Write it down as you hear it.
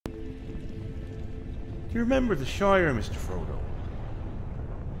Do you remember the Shire, Mr. Frodo?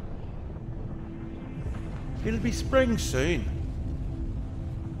 It'll be spring soon,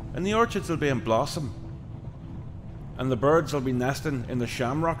 and the orchards will be in blossom, and the birds will be nesting in the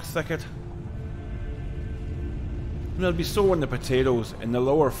shamrock thicket, and they'll be sowing the potatoes in the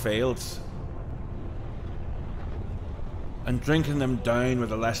lower fields, and drinking them down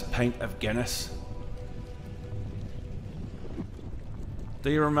with a less pint of Guinness. Do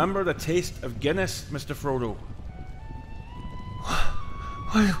you remember the taste of Guinness, Mr. Frodo?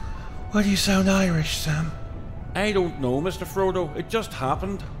 Why do you sound Irish, Sam? I don't know, Mr. Frodo. It just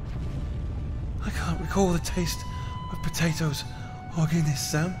happened. I can't recall the taste of potatoes or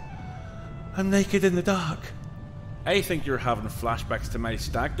Guinness, Sam. I'm naked in the dark. I think you're having flashbacks to my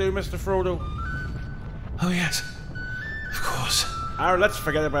stag do, Mr. Frodo. Oh yes, of course. Let's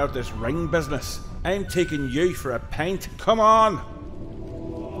forget about this ring business. I'm taking you for a pint. Come on!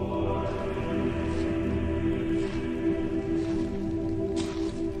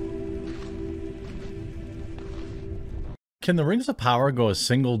 Can the Rings of Power go a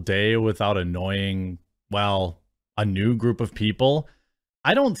single day without annoying, well, a new group of people?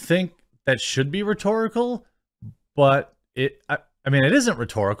 I don't think that should be rhetorical, but I mean, it isn't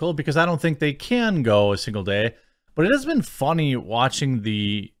rhetorical because I don't think they can go a single day, but it has been funny watching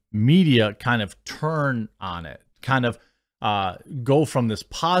the media kind of turn on it, kind of go from this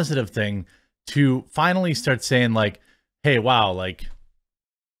positive thing to finally start saying like, hey, wow, like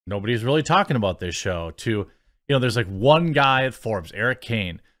nobody's really talking about this show, to, you know, there's like one guy at Forbes, Eric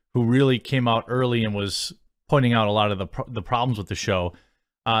Kane, who really came out early and was pointing out a lot of the problems with the show.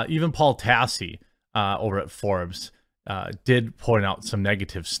 Even Paul Tassi over at Forbes did point out some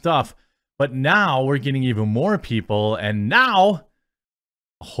negative stuff. But now we're getting even more people, and now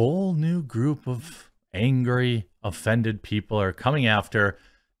a whole new group of angry, offended people are coming after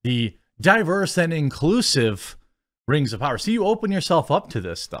the diverse and inclusive Rings of Power. So you open yourself up to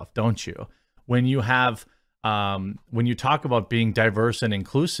this stuff, don't you? When you have when you talk about being diverse and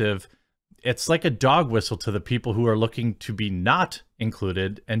inclusive, it's like a dog whistle to the people who are looking to be not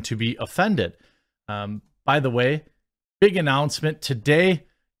included and to be offended. By the way, big announcement today,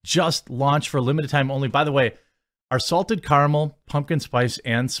 just launched for a limited time only. By the way, our salted caramel, pumpkin spice,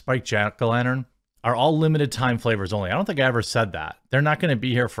 and spiked jack-o'-lantern are all limited time flavors only. I don't think I ever said that. They're not going to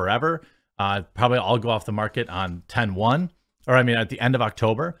be here forever. Probably all go off the market on 10/1, or I mean at the end of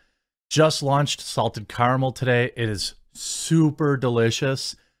October. Just launched salted caramel today. It is super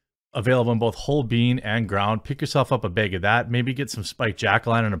delicious. Available in both whole bean and ground. Pick yourself up a bag of that. Maybe get some spiked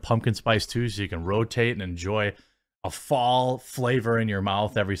jack-o'-lantern and pumpkin spice too, so you can rotate and enjoy a fall flavor in your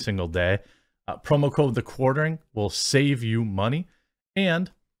mouth every single day. Promo code The Quartering will save you money,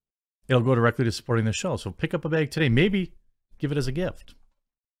 and it'll go directly to supporting the show. So pick up a bag today. Maybe give it as a gift.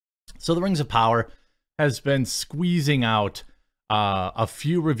 So the Rings of Power has been squeezing out a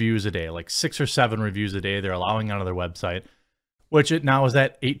few reviews a day, like 6 or 7 reviews a day they're allowing on their website, which it now is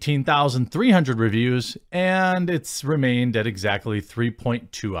at 18,300 reviews, and it's remained at exactly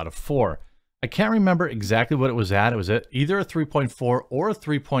 3.2 out of 4. I can't remember exactly what it was at. It was at either a 3.4 or a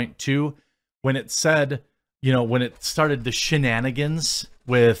 3.2 when it said, you know, when it started the shenanigans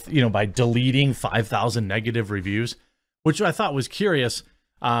with, you know, by deleting 5,000 negative reviews, which I thought was curious,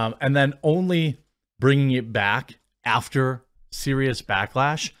 and then only bringing it back after serious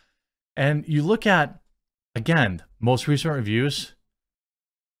backlash. And you look at, again, most recent reviews,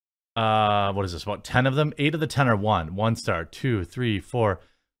 what is this, about 10 of them? 8 of the 10 are 1 star, 2, 3, 4,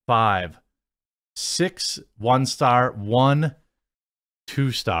 5, 6 1 star, 1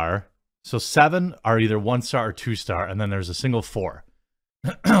 2 star. So 7 are either 1 star or 2 star, and then there's a single 4.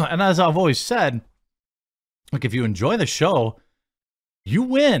 And as I've always said, like, if you enjoy the show, you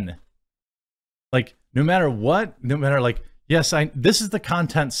win. Like, no matter what, no matter, like, yes, this is the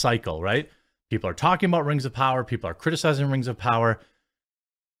content cycle, right? People are talking about Rings of Power. People are criticizing Rings of Power.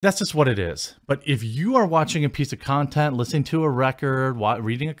 That's just what it is. But if you are watching a piece of content, listening to a record,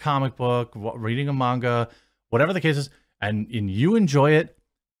 reading a comic book, reading a manga, whatever the case is, and you enjoy it,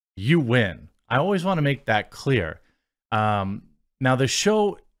 you win. I always want to make that clear. Now, the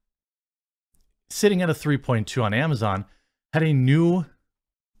show, sitting at a 3.2 on Amazon, had a new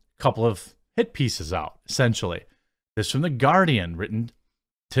couple of hit pieces out, essentially. This from The Guardian, written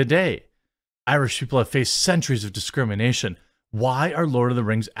today. Irish people have faced centuries of discrimination. Why are Lord of the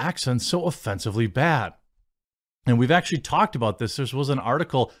Rings accents so offensively bad? And we've actually talked about this. There was an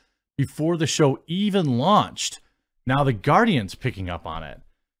article before the show even launched. Now The Guardian's picking up on it.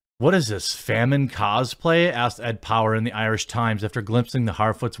 What is this, famine cosplay? Asked Ed Power in the Irish Times after glimpsing the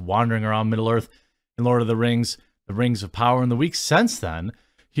Harfoots wandering around Middle-earth in Lord of the Rings of Power. In the weeks since then,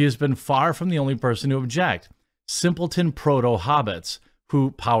 he has been far from the only person to object. Simpleton proto-hobbits,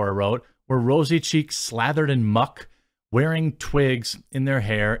 who, Power wrote, were rosy cheeks slathered in muck, wearing twigs in their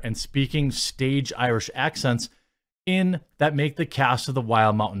hair, and speaking stage Irish accents that make the cast of the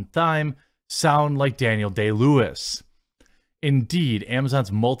Wild Mountain Thyme sound like Daniel Day-Lewis. Indeed,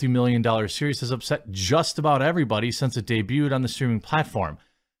 Amazon's multi-million-dollar series has upset just about everybody since it debuted on the streaming platform.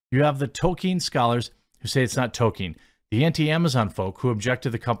 You have the Tolkien scholars who say it's not Tolkien, the anti-Amazon folk who object to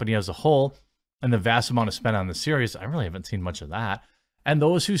the company as a whole and the vast amount of spent on the series. I really haven't seen much of that. And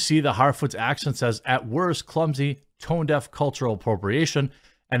those who see the Harfoot's accents as, at worst, clumsy, tone-deaf cultural appropriation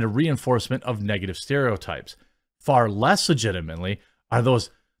and a reinforcement of negative stereotypes. Far less legitimately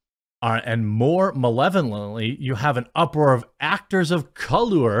and more malevolently, you have an uproar of actors of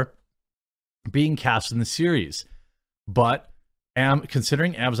color being cast in the series. But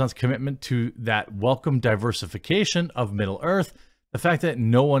considering Amazon's commitment to that welcome diversification of Middle-earth, the fact that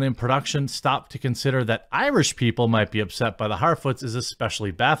no one in production stopped to consider that Irish people might be upset by the Harfoots is especially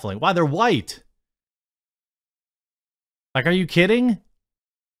baffling. Why, they're white. Like, are you kidding?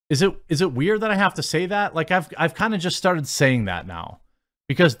 Is it weird that I have to say that? Like, I've kind of just started saying that now.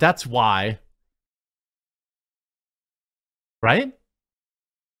 Because that's why. Right?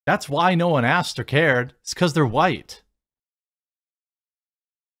 That's why no one asked or cared. It's because they're white.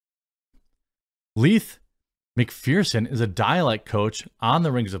 Leith McPherson is a dialect coach on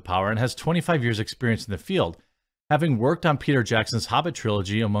the Rings of Power and has 25 years experience in the field. Having worked on Peter Jackson's Hobbit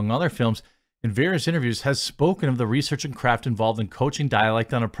trilogy, among other films, in various interviews has spoken of the research and craft involved in coaching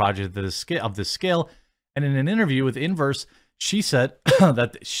dialect on a project of this scale. And in an interview with Inverse, she said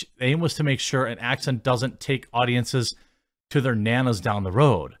that the aim was to make sure an accent doesn't take audiences to their nanas down the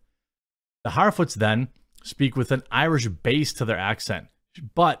road. The Harfoots then speak with an Irish base to their accent,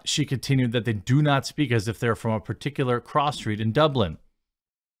 but she continued that they do not speak as if they're from a particular cross street in Dublin.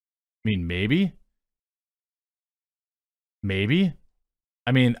 I mean, maybe? Maybe?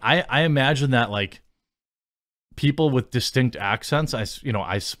 I mean, I imagine that, like, people with distinct accents, I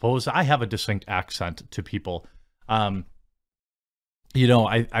suppose I have a distinct accent to people. I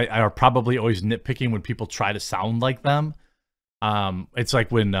are probably always nitpicking when people try to sound like them. It's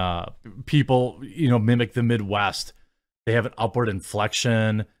like when people, mimic the Midwest. They have an upward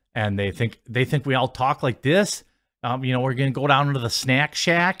inflection, and they think we all talk like this. We're gonna go down to the snack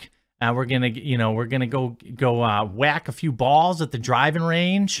shack. We're gonna go whack a few balls at the driving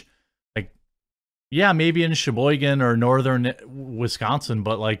range. Like, yeah, maybe in Sheboygan or northern Wisconsin,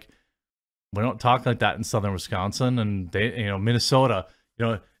 but like, we don't talk like that in southern Wisconsin and Minnesota.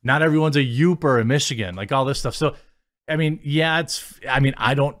 Not everyone's a Yooper in Michigan, like all this stuff. So, I mean, yeah,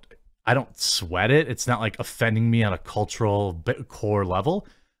 I don't sweat it. It's not like offending me on a cultural core level.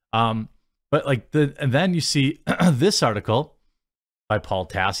 But like and then you see this article by Paul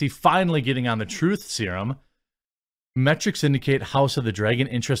Tassi, finally getting on the truth serum. Metrics indicate House of the Dragon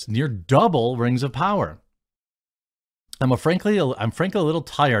interest near double Rings of Power. I'm frankly a little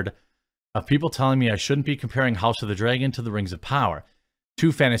tired of people telling me I shouldn't be comparing House of the Dragon to the Rings of Power.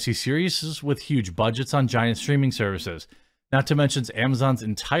 Two fantasy series with huge budgets on giant streaming services. Not to mention Amazon's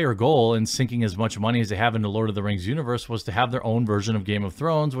entire goal in sinking as much money as they have into Lord of the Rings universe was to have their own version of Game of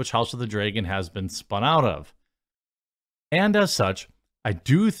Thrones, which House of the Dragon has been spun out of. And as such, I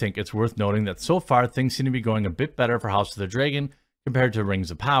do think it's worth noting that so far things seem to be going a bit better for House of the Dragon compared to Rings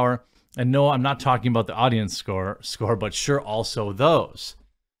of Power. And no, I'm not talking about the audience score, but sure also those.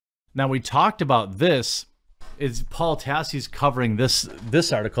 Now, we talked about this. Is Paul Tassi's covering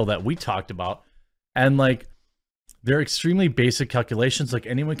this article that we talked about. And like, they're extremely basic calculations. Like,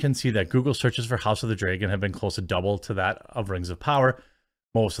 anyone can see that Google searches for House of the Dragon have been close to double to that of Rings of Power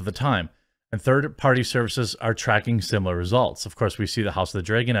most of the time. And third-party services are tracking similar results. Of course, we see the House of the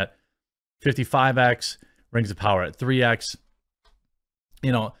Dragon at 55x, Rings of Power at 3x.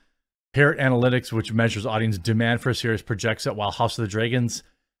 Parrot Analytics, which measures audience demand for a series, projects that while House of the Dragon's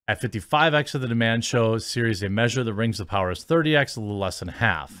at 55x of the demand shows series they measure, the Rings of Power is 30x, a little less than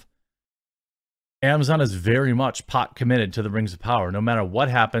half. Amazon is very much pot committed to the Rings of Power. No matter what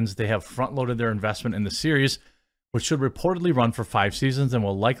happens, they have front-loaded their investment in the series, which should reportedly run for 5 seasons and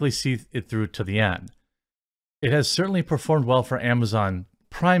will likely see it through to the end. It has certainly performed well for Amazon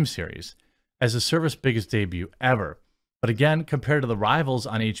Prime series, as the service's biggest debut ever. But again, compared to the rivals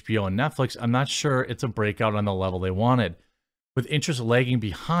on HBO and Netflix, I'm not sure it's a breakout on the level they wanted, with interest lagging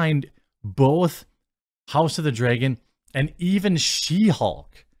behind both House of the Dragon and even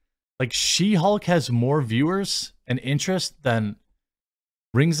She-Hulk. Like, She-Hulk has more viewers and interest than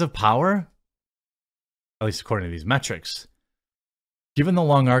Rings of Power, at least according to these metrics. Given the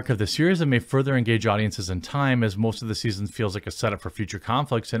long arc of the series, it may further engage audiences in time, as most of the season feels like a setup for future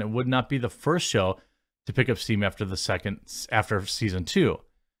conflicts, and it would not be the first show to pick up steam after season 2.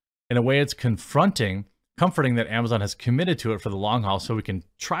 In a way, it's comforting that Amazon has committed to it for the long haul, so we can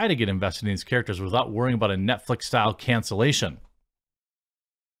try to get invested in these characters without worrying about a Netflix-style cancellation.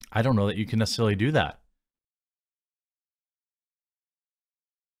 I don't know that you can necessarily do that.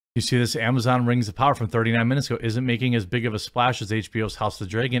 You see this Amazon Rings of Power from 39 minutes ago isn't making as big of a splash as HBO's House of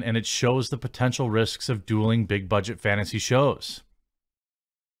the Dragon, and it shows the potential risks of dueling big-budget fantasy shows.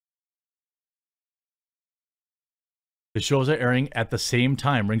 The shows are airing at the same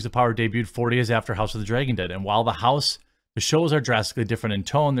time. Rings of Power debuted 4 days after House of the Dragon did, and while the shows are drastically different in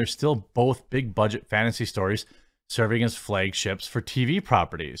tone, they're still both big-budget fantasy stories serving as flagships for TV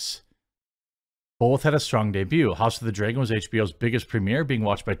properties. Both had a strong debut. House of the Dragon was HBO's biggest premiere, being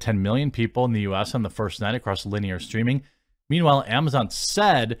watched by 10 million people in the US on the first night across linear streaming. Meanwhile, Amazon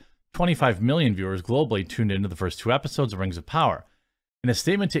said 25 million viewers globally tuned into the first 2 episodes of Rings of Power. In a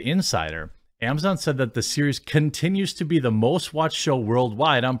statement to Insider, Amazon said that the series continues to be the most watched show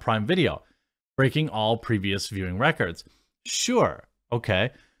worldwide on Prime Video, breaking all previous viewing records. Sure, okay.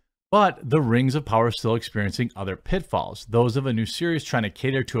 But the Rings of Power is still experiencing other pitfalls, those of a new series trying to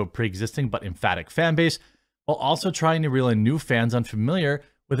cater to a pre-existing but emphatic fan base, while also trying to reel in new fans unfamiliar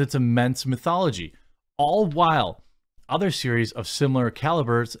with its immense mythology, all while other series of similar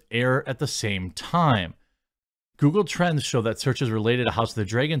calibers air at the same time. Google Trends show that searches related to House of the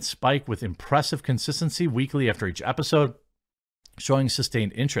Dragon spike with impressive consistency weekly after each episode, showing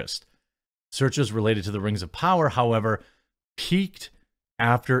sustained interest. Searches related to the Rings of Power, however, peaked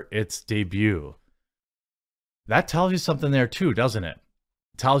after its debut. That tells you something there too, doesn't it?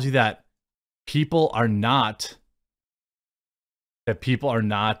 It tells you that people are not they're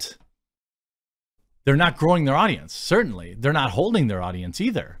not growing their audience. Certainly, they're not holding their audience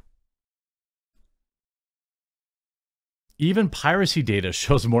either. Even piracy data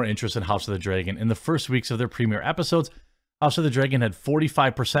shows more interest in House of the Dragon. In the first weeks of their premiere episodes, House of the Dragon had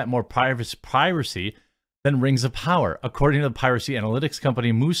 45% more piracy than Rings of Power, according to the piracy analytics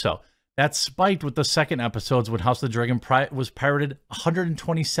company Muso. That spiked with the second episodes when House of the Dragon was pirated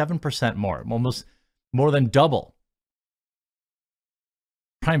 127% more, almost more than double.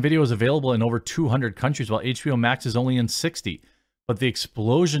 Prime Video is available in over 200 countries, while HBO Max is only in 60. But the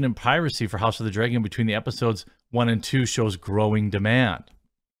explosion in piracy for House of the Dragon between the episodes 1 and 2 shows growing demand.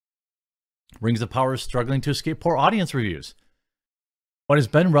 Rings of Power is struggling to escape poor audience reviews. What has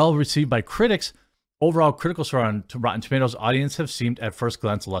been well received by critics, overall critical score on Rotten Tomatoes audience have seemed at first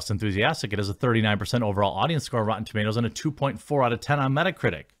glance less enthusiastic. It has a 39% overall audience score on Rotten Tomatoes and a 2.4 out of 10 on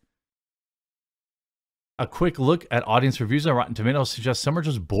Metacritic. A quick look at audience reviews on Rotten Tomatoes suggests some are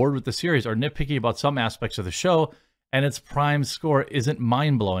just bored with the series or nitpicky about some aspects of the show, and its Prime score isn't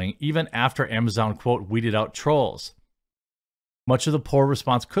mind-blowing, even after Amazon, quote, weeded out trolls. Much of the poor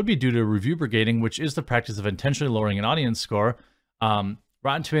response could be due to review brigading, which is the practice of intentionally lowering an audience score.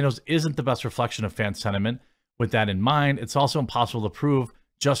 Rotten Tomatoes isn't the best reflection of fan sentiment. With that in mind, it's also impossible to prove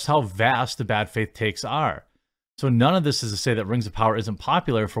just how vast the bad faith takes are. So none of this is to say that Rings of Power isn't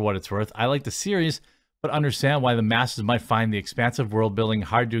popular for what it's worth. I like the series, but understand why the masses might find the expansive world building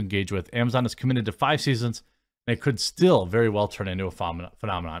hard to engage with. Amazon is committed to 5 seasons, and it could still very well turn into a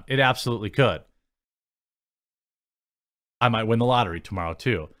phenomenon. It absolutely could. I might win the lottery tomorrow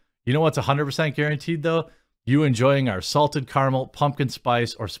too. You know what's 100% guaranteed though? You enjoying our salted caramel, pumpkin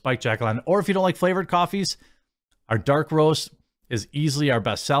spice, or spiked Jack O' Lantern. Or if you don't like flavored coffees, our dark roast is easily our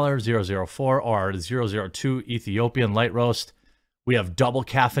best seller, 004, or our 002 Ethiopian light roast. We have double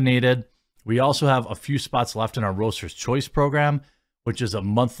caffeinated. We also have a few spots left in our Roaster's Choice program, which is a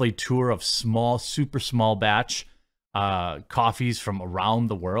monthly tour of small, super small batch coffees from around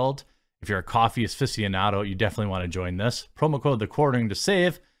the world. If you're a coffee aficionado, you definitely want to join this. Promo code TheQuartering to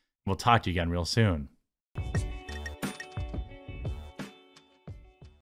save. We'll talk to you again real soon.